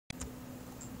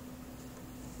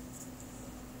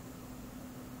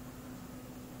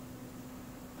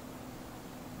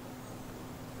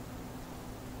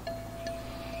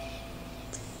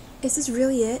Is this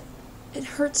really it? It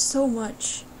hurts so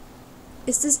much.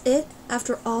 Is this it,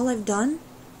 after all I've done?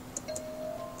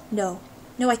 No.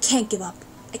 No, I can't give up.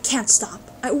 I can't stop.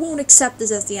 I won't accept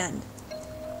this as the end.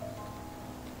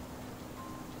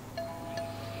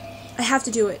 I have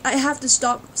to do it. I have to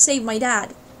save my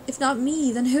dad. If not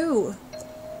me, then who?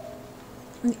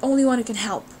 I'm the only one who can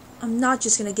help. I'm not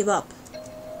just gonna give up.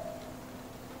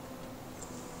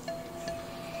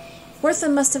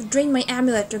 Wardfire must have drained my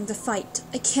amulet during the fight.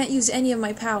 I can't use any of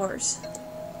my powers.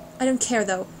 I don't care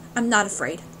though. I'm not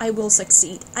afraid. I will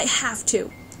succeed. I have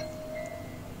to.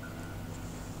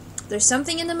 There's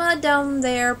something in the mud down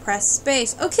there. Press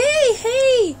space. Okay,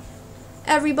 hey!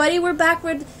 Everybody, we're back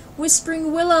with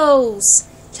Whispering Willows.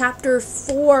 Chapter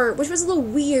 4, which was a little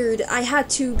weird. I had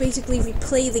to basically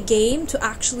replay the game to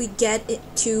actually get it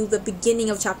to the beginning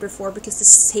of Chapter 4 because the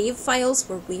save files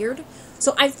were weird.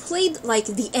 So I've played, like,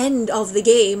 the end of the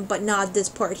game, but not this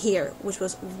part here, which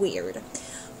was weird.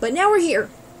 But now we're here.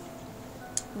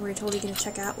 We're totally gonna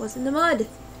check out what's in the mud.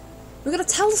 We got a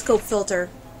telescope filter.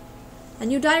 A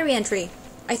new diary entry.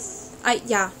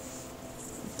 Yeah.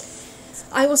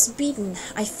 I was beaten.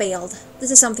 I failed. This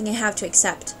is something I have to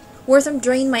accept. Wardfire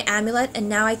drained my amulet, and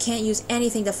now I can't use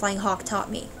anything the Flying Hawk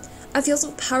taught me. I feel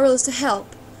so powerless to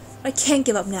help. I can't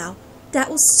give up now.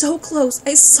 That was so close.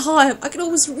 I saw him. I could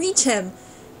almost reach him.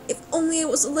 If only I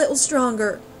was a little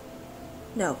stronger.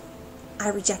 No. I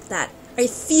reject that. I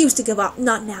refuse to give up.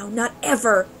 Not now. Not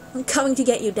ever. I'm coming to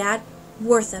get you, Dad.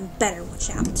 Wardfire better watch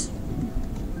out.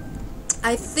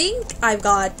 I think I've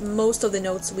got most of the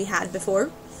notes we had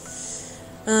before.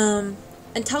 And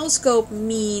telescope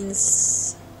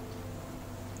means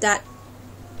that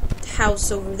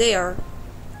house over there.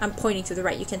 I'm pointing to the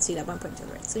right. You can see that, but I'm pointing to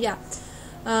the right. So yeah.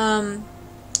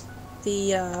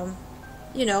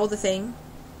 You know, the thing.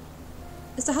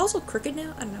 Is the house all crooked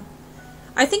now? I don't know.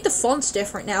 I think the font's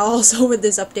different now also with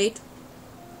this update.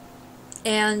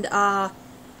 And,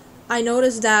 I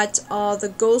noticed that,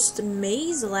 the ghost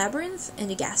maze labyrinth in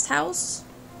the guest house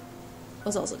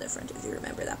was also different, if you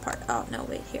remember that part. Oh, no,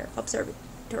 wait, here.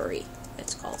 Observatory,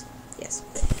 it's called. Yes.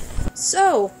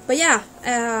 So, but yeah,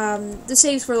 the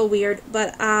saves were a little weird,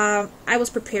 but, I was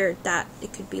prepared that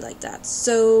it could be like that.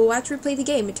 So, I had to replay the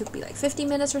game. It took me like 50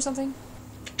 minutes or something.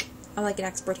 I'm like an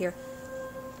expert here.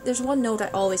 There's one note I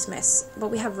always miss, but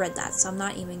we have read that, so I'm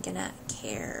not even gonna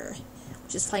care.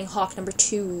 Which is Flying Hawk number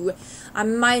 2. I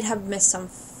might have missed some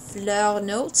fleur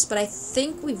notes, but I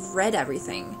think we've read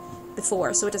everything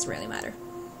before, so it doesn't really matter.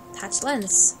 Attach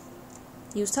lens.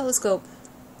 Use telescope.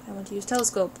 I want to use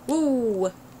telescope.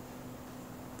 Woo!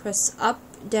 Press up,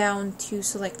 down to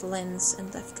select lens,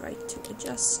 and left, right to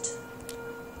adjust.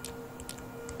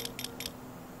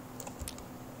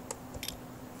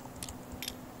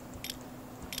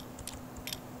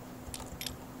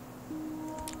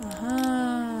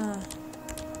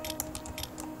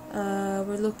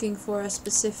 We're looking for a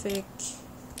specific...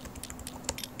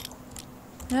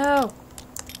 No!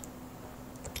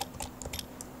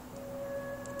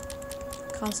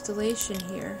 Constellation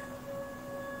here.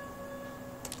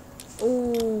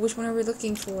 Oh, which one are we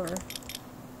looking for?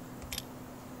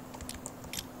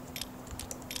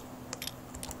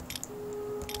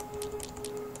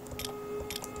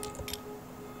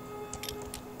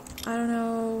 I don't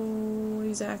know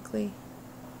exactly.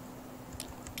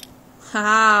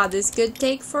 Haha, this could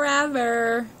take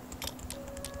forever.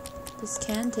 This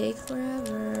can take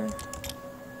forever.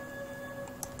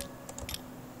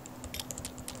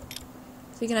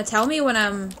 So you gonna tell me when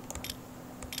I've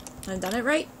done it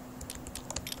right?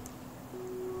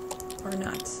 Or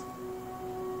not?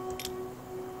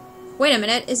 Wait a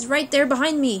minute, it's right there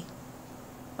behind me.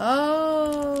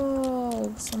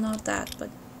 Oh, so not that, but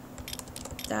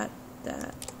that.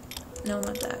 No,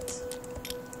 not that.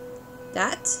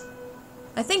 That?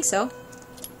 I think so.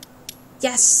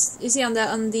 Yes! You see on the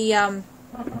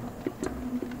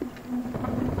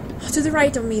to the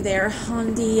right of me there,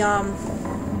 on the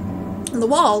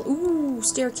wall. Ooh,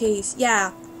 staircase.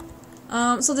 Yeah.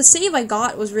 So the save I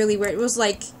got was really weird. It was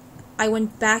like, I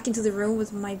went back into the room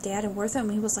with my dad and Wardfire,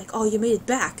 and he was like, oh, you made it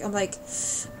back. I'm like,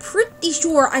 pretty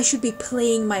sure I should be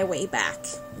playing my way back,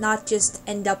 not just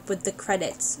end up with the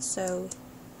credits. So,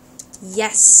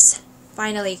 yes.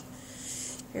 Finally.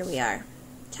 Here we are.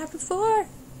 Chapter 4.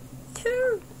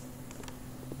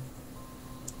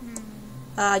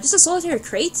 Just a solitary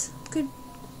crate? Could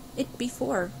it be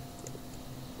 4?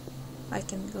 I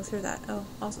can go through that. Oh,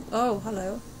 awesome. Oh,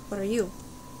 hello. What are you?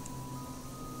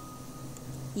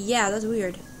 Yeah, that's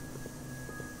weird.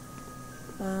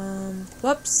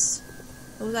 Whoops.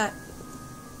 What was that?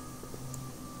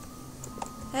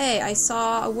 Hey, I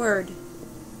saw a word.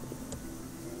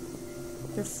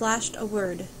 There flashed a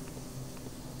word,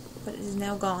 but it is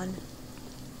now gone.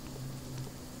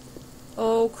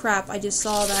 Oh crap, I just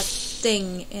saw that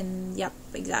thing in... Yep,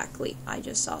 exactly. I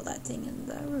just saw that thing in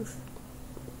the roof.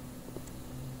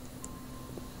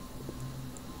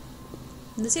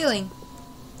 In the ceiling.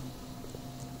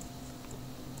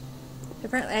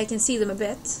 Apparently I can see them a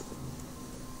bit.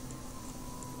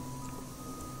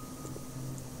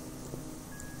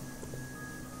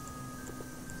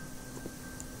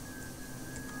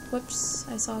 Whoops,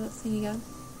 I saw that thing again.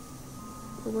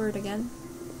 The word again.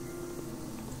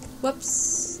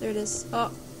 Whoops, there it is.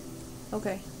 Oh,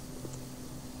 okay.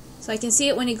 So I can see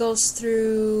it when it goes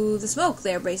through the smoke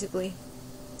there, basically.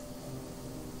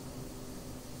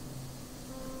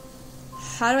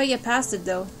 How do I get past it,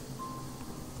 though?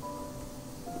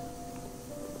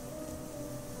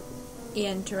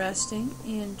 Interesting,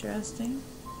 interesting.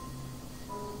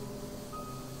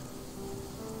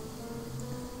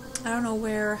 I don't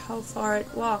know how far it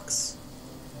walks.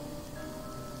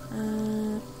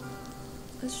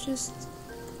 Let's just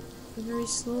very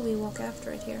slowly walk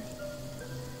after it here.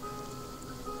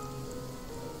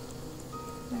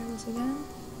 There it is again.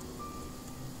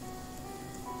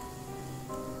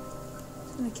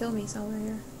 It's gonna kill me somewhere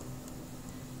here.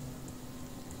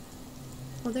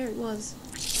 Oh, there it was.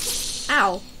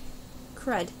 Ow!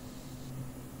 Crud.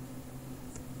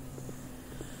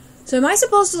 So am I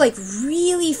supposed to, like,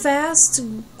 really fast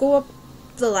go up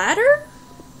the ladder?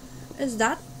 Is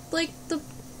that, like, the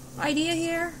idea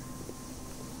here?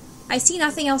 I see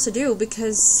nothing else to do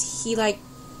because he, like,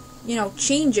 you know,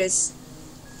 changes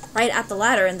right at the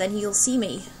ladder and then he'll see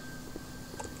me.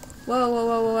 Whoa, whoa,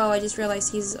 whoa, whoa, whoa, I just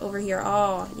realized he's over here.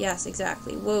 Oh, yes,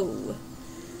 exactly. Whoa.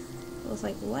 I was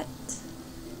like, what?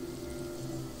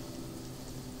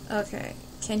 Okay.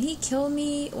 Can he kill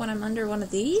me when I'm under one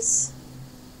of these?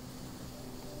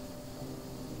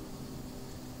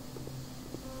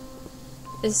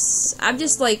 I'm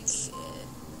just like,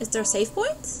 is there a safe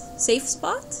point? Safe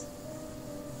spot?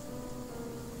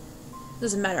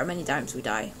 Doesn't matter how many times we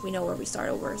die. We know where we start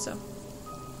over, so.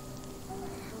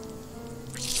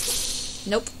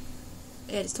 Nope.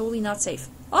 It is totally not safe.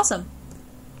 Awesome.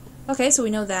 Okay, so we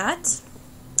know that.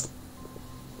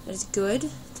 That is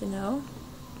good to know.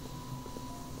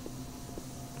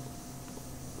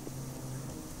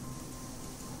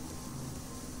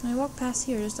 When I walk past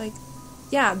here, just like...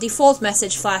 Yeah, default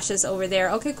message flashes over there.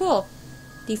 Okay, cool.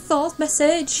 Default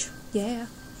message. Yeah.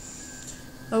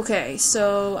 Okay,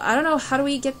 so I don't know, how do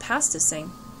we get past this thing?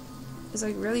 It's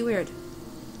like really weird.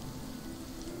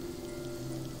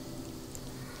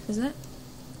 Isn't it?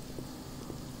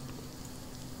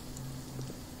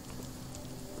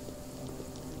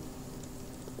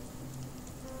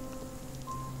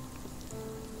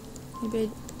 Maybe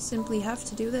I simply have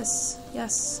to do this.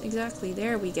 Yes, exactly.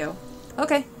 There we go.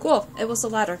 Okay, cool. It was the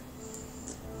ladder.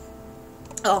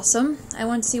 Awesome. I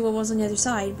wanted to see what was on the other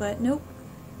side, but nope.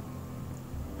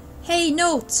 Hey,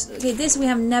 note! Okay, this we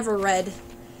have never read.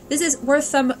 This is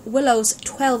Willows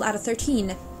 12 out of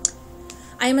 13.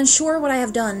 I am unsure what I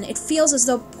have done. It feels as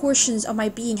though portions of my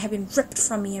being have been ripped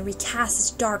from me and recast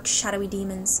as dark, shadowy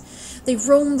demons. They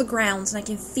roam the grounds, and I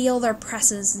can feel their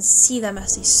presence and see them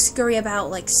as they scurry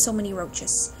about like so many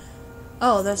roaches.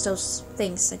 Oh, there's those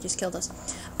things that just killed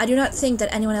us. I do not think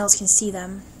that anyone else can see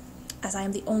them, as I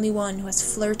am the only one who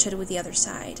has flirted with the other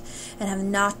side, and have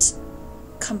not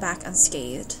come back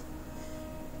unscathed.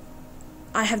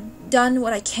 I have done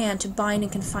what I can to bind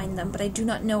and confine them, but I do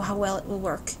not know how well it will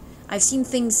work. I've seen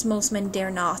things most men dare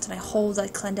not, and I hold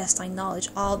that clandestine knowledge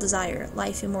all desire,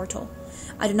 life immortal.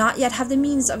 I do not yet have the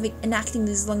means of enacting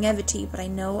this longevity, but I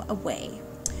know a way.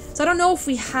 So I don't know if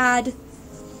we had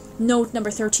note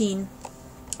number 13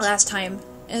 last time.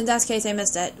 In that case, I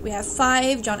missed it. We have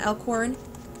 5, John Elkhorn.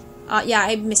 Yeah,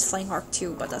 I missed Flame Hawk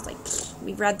too, but that's like,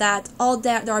 we read that. All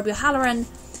Darby Halloran.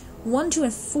 1, 2,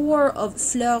 and 4 of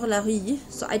Fleur Larue.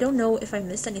 So I don't know if I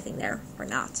missed anything there or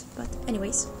not. But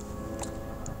anyways.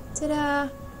 Ta-da!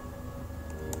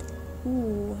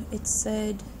 Ooh, it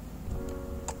said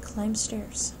climb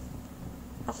stairs.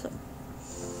 Awesome.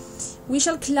 We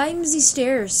shall climb the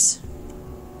stairs.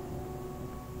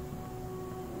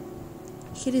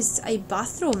 Here is a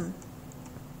bathroom.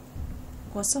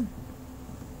 Awesome.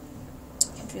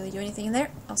 Can't really do anything in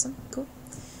there. Awesome. Cool.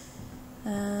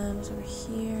 What's over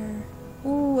here?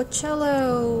 Ooh, a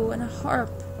cello and a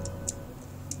harp.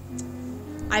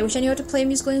 I wish I knew how to play a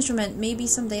musical instrument. Maybe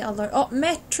someday I'll learn. Oh,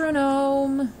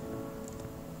 metronome!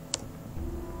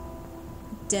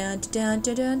 Dun, dun,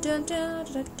 dun, dun, dun, dun,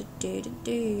 dun, dun,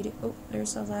 dun, dun. Oh,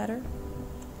 there's a ladder.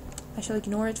 I shall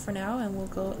ignore it for now, and we'll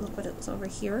go look what it's over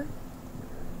here.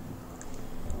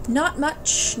 Not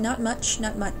much, not much,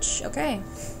 not much. Okay.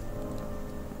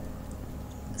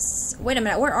 Wait a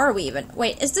minute, where are we even?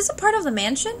 Wait, is this a part of the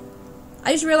mansion?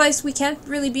 I just realized we can't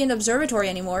really be in the observatory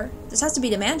anymore. This has to be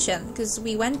the mansion, because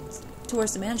we went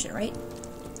towards the mansion, right?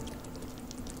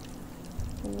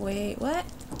 Wait, what?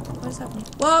 What is happening?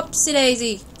 Whoopsie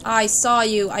daisy! I saw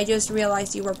you. I just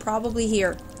realized you were probably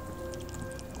here.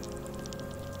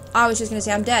 I was just gonna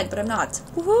say I'm dead, but I'm not.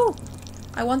 Woohoo!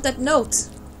 I want that note.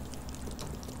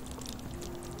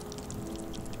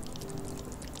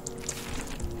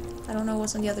 I don't know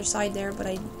what's on the other side there, but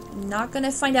I'm not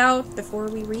gonna find out before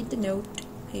we read the note.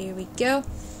 Here we go.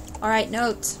 Alright,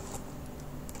 note.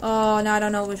 Oh, no, I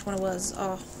don't know which one it was.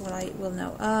 Oh, well, I will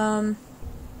know.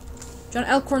 John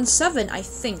Elkhorn 7, I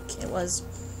think it was.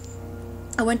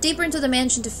 I went deeper into the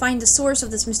mansion to find the source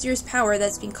of this mysterious power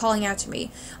that's been calling out to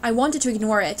me. I wanted to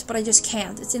ignore it, but I just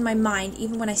can't. It's in my mind,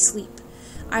 even when I sleep.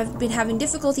 I've been having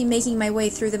difficulty making my way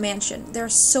through the mansion. There are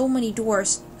so many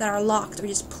doors that are locked or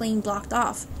just plain blocked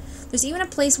off. There's even a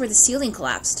place where the ceiling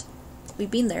collapsed.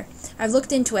 We've been there. I've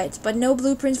looked into it, but no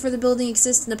blueprints for the building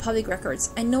exist in the public records.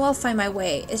 I know I'll find my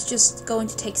way. It's just going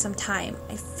to take some time.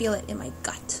 I feel it in my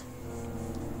gut.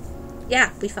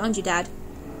 Yeah, we found you, Dad.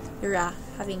 You're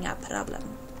having a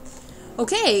problem.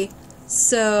 Okay,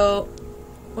 so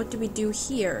what do we do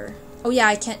here? Oh yeah,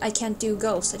 I can't do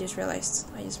ghosts. I just realized.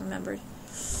 I just remembered.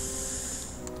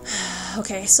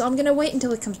 Okay, so I'm gonna wait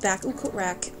until it comes back. Ooh, coat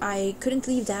rack. I couldn't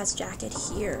leave Dad's jacket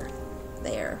here.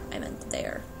 There. I meant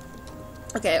there.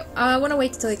 Okay, I want to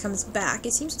wait until he comes back.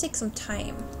 It seems to take some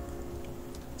time.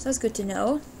 So that's good to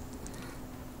know.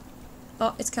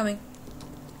 Oh, it's coming.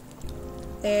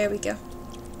 There we go.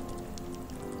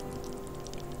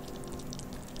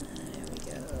 There we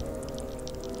go.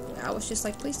 I was just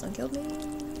like, please don't kill me.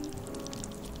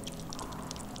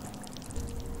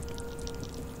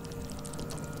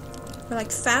 We're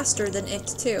like faster than it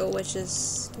too, which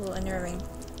is a little unnerving.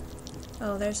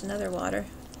 Oh, there's another water.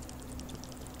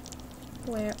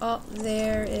 Where? Oh,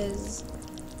 there is...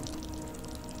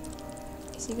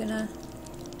 Is he gonna...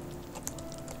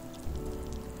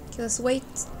 Okay, let's wait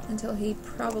until he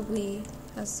probably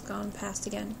has gone past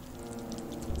again.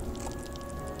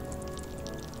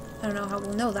 I don't know how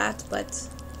we'll know that, but...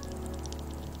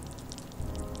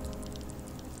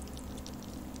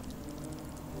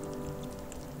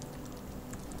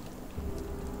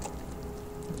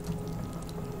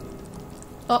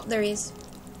 Oh, there he is.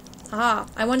 Aha,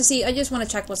 I want to see, I just want to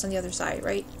check what's on the other side,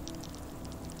 right?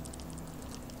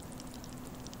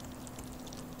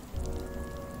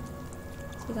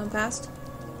 Has he gone past?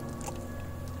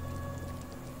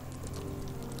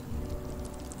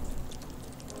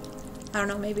 I don't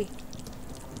know, maybe.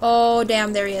 Oh,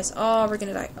 damn, there he is. Oh, we're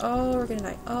gonna die. Oh, we're gonna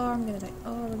die. Oh, I'm gonna die.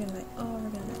 Oh, we're gonna die. Oh, we're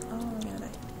gonna die. Oh, we're gonna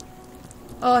die.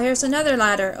 Oh, here's another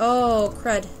ladder. Oh,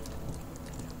 crud.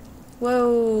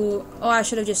 Whoa. Oh, I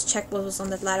should have just checked what was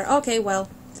on that ladder. Okay, well.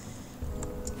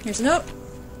 Here's a note.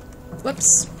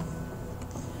 Whoops.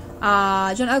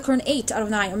 John Elkhorn 8 out of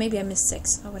 9. Or maybe I missed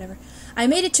 6. Oh, whatever. I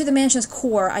made it to the mansion's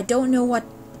core. I don't know what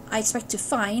I expect to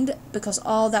find, because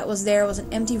all that was there was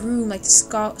an empty room like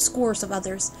the scores of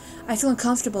others. I feel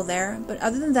uncomfortable there, but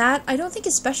other than that, I don't think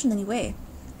it's special in any way.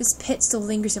 This pit still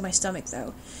lingers in my stomach,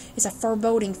 though. It's a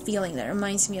foreboding feeling that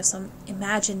reminds me of some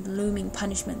imagined looming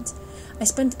punishment. I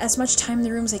spent as much time in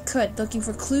the room as I could, looking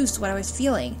for clues to what I was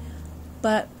feeling,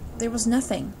 but there was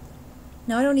nothing.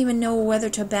 Now I don't even know whether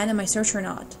to abandon my search or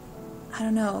not. I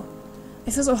don't know.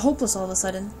 I feel so hopeless all of a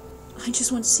sudden. I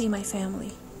just want to see my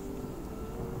family.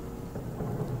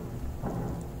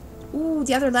 Ooh,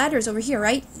 the other ladder is over here,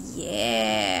 right?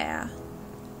 Yeah.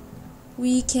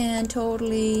 We can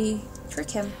totally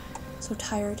trick him. So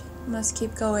tired. Must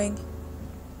keep going.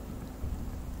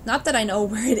 Not that I know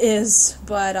where it is,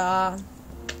 but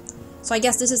so I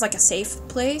guess this is like a safe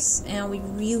place, and what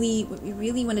we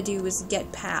really want to do is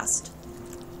get past.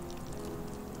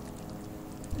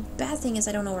 The bad thing is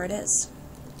I don't know where it is.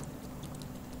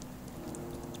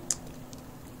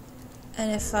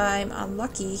 And if I'm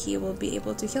unlucky, he will be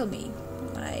able to kill me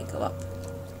when I go up.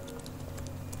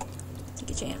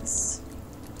 Take a chance.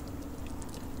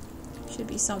 Should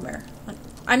be somewhere.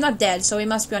 I'm not dead, so he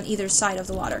must be on either side of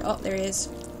the water. Oh, there he is.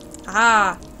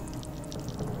 Ah!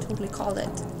 Totally called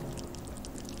it.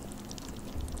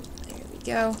 There we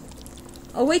go.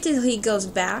 I'll wait till he goes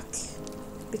back,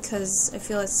 because I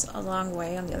feel it's a long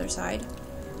way on the other side.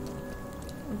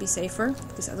 It'll be safer,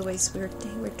 because otherwise we're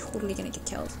totally gonna get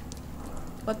killed.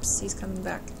 Whoops, he's coming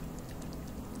back.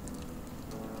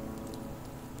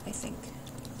 I think.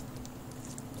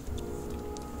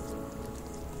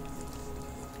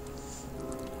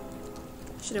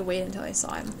 Should have waited until I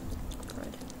saw him.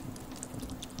 Good.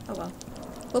 Oh well.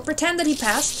 We'll pretend that he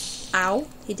passed. Ow.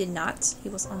 He did not. He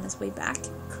was on his way back.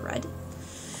 Crud.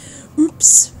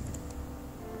 Oops.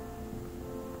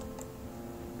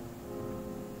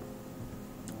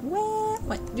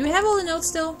 What? Do we have all the notes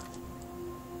still?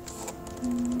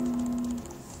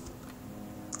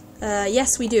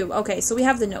 Yes, we do. Okay, so we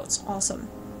have the notes. Awesome.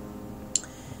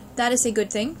 That is a good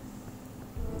thing.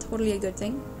 Totally a good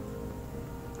thing.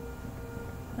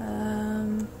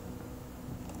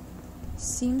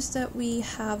 Seems that we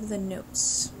have the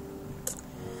notes.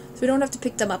 So we don't have to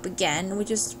pick them up again. We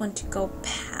just want to go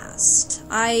past.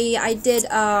 I did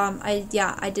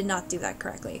not do that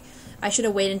correctly. I should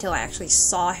have waited until I actually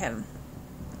saw him.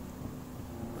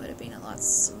 Would have been a lot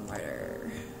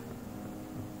smarter.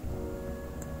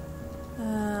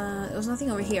 There was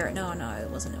nothing over here. No, it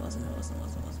wasn't.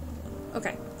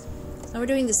 Okay. So we're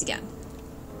doing this again.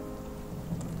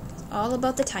 It's all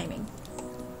about the timing.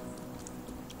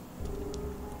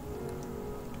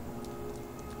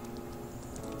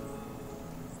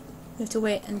 We have to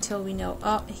wait until we know.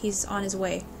 Oh, he's on his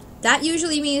way. That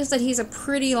usually means that he's a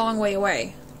pretty long way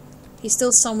away. He's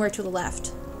still somewhere to the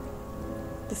left.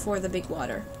 Before the big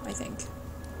water, I think.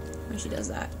 When she does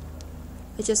that.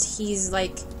 It's just he's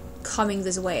like coming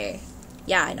this way.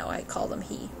 Yeah, I know, I called him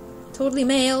he. Totally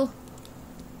male.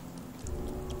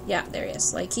 Yeah, there he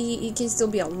is. Like, he can still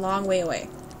be a long way away.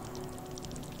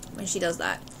 When she does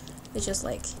that. It's just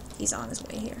like, he's on his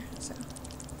way here, so.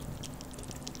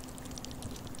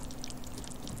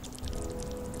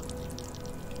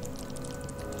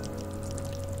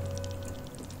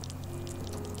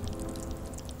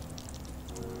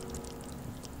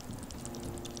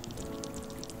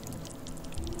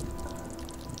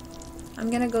 I'm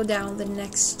gonna go down the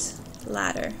next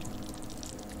ladder.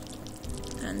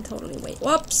 And totally wait.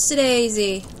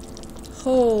 Whoopsie-daisy!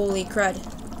 Holy crud.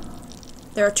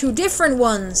 There are two different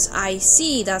ones! I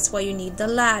see, that's why you need the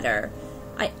ladder.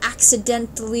 I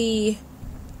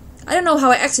don't know how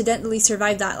I accidentally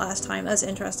survived that last time. That's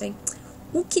interesting.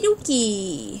 Okie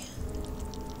dokie!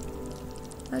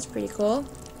 That's pretty cool.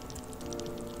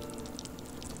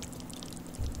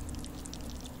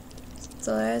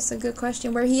 So that's a good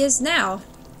question where he is now.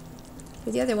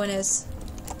 Who the other one is.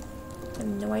 I have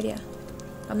no idea.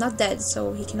 I'm not dead,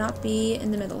 so he cannot be in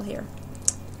the middle here.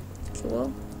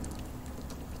 Cool.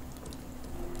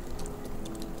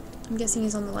 I'm guessing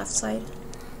he's on the left side.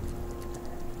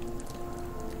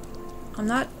 I'm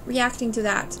not reacting to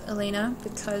that, Elena,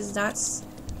 because that's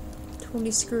totally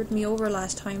screwed me over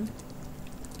last time.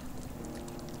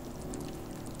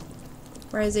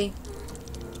 Where is he?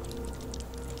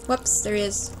 Whoops, there he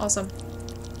is. Awesome.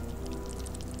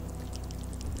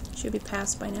 Should be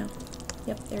past by now.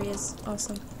 Yep, there he is.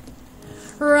 Awesome.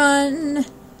 Run!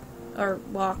 Or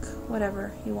walk.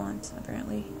 Whatever you want,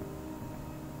 apparently.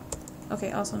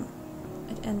 Okay, awesome.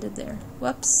 It ended there.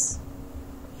 Whoops.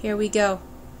 Here we go.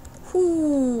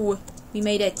 Whoo! We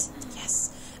made it.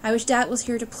 Yes. I wish Dad was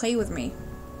here to play with me.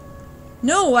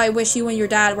 No, I wish you and your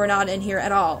dad were not in here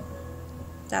at all.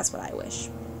 That's what I wish.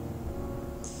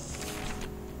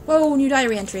 Whoa, new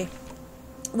diary entry.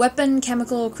 Weapon,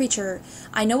 chemical, creature.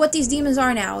 I know what these demons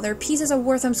are now. They're pieces of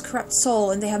Wortham's corrupt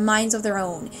soul, and they have minds of their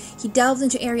own. He delved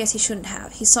into areas he shouldn't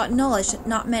have. He sought knowledge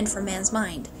not meant for man's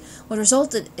mind. What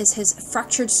resulted is his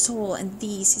fractured soul and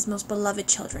these, his most beloved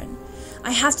children.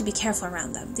 I have to be careful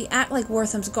around them. They act like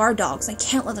Wortham's guard dogs, and I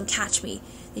can't let them catch me.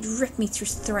 They'd rip me through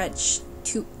threads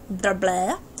to blah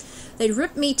blah. They'd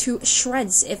rip me to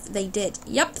shreds if they did.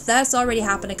 Yep, that's already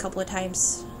happened a couple of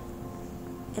times.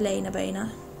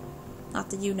 Elena. Not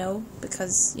that you know,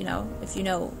 because, you know, if you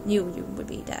knew, you would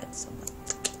be dead. So.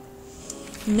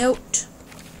 Note.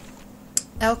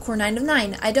 Elcor 9 of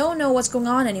 9. I don't know what's going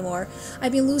on anymore.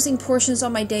 I've been losing portions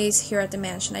of my days here at the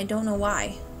mansion. I don't know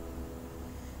why.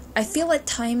 I feel at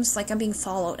times like I'm being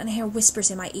followed, and I hear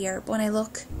whispers in my ear, but when I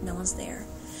look, no one's there.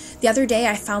 The other day,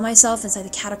 I found myself inside the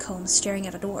catacombs, staring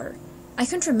at a door. I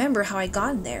couldn't remember how I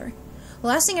got in there. The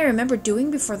last thing I remember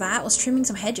doing before that was trimming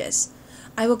some hedges.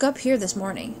 I woke up here this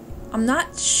morning. I'm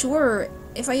not sure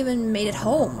if I even made it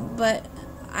home, but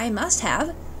I must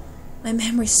have. My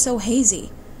memory's so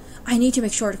hazy. I need to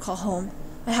make sure to call home.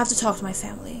 I have to talk to my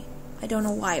family. I don't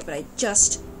know why, but I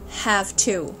just have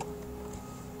to.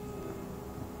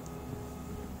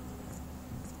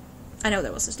 I know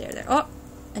there was a stair there. Oh!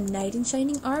 A knight in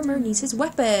shining armor needs his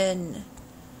weapon.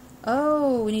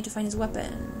 Oh, we need to find his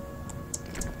weapon.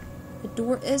 The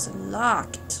door is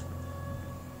locked.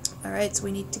 Alright, so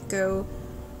we need to go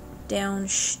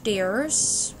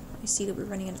downstairs. I see that we're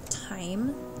running out of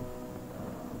time.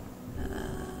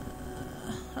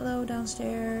 Hello,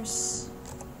 downstairs.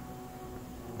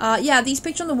 Yeah, these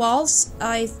pictures on the walls,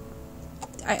 I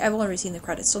I've already seen the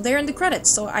credits. So they're in the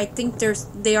credits. So I think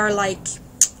they are like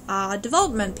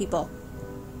development people.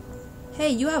 Hey,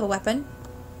 you have a weapon.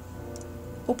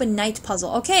 Open night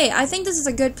puzzle. Okay, I think this is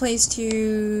a good place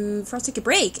for us to take a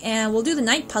break, and we'll do the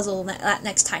night puzzle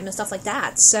next time and stuff like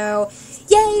that. So,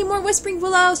 yay, more Whispering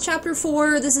Willows, chapter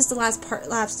 4. This is the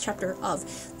last chapter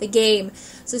of the game.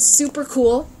 So it's super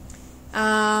cool.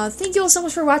 Thank you all so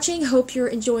much for watching. Hope you're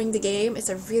enjoying the game. It's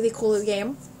a really cool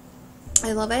game.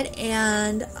 I love it,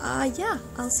 and yeah,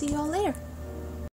 I'll see you all later.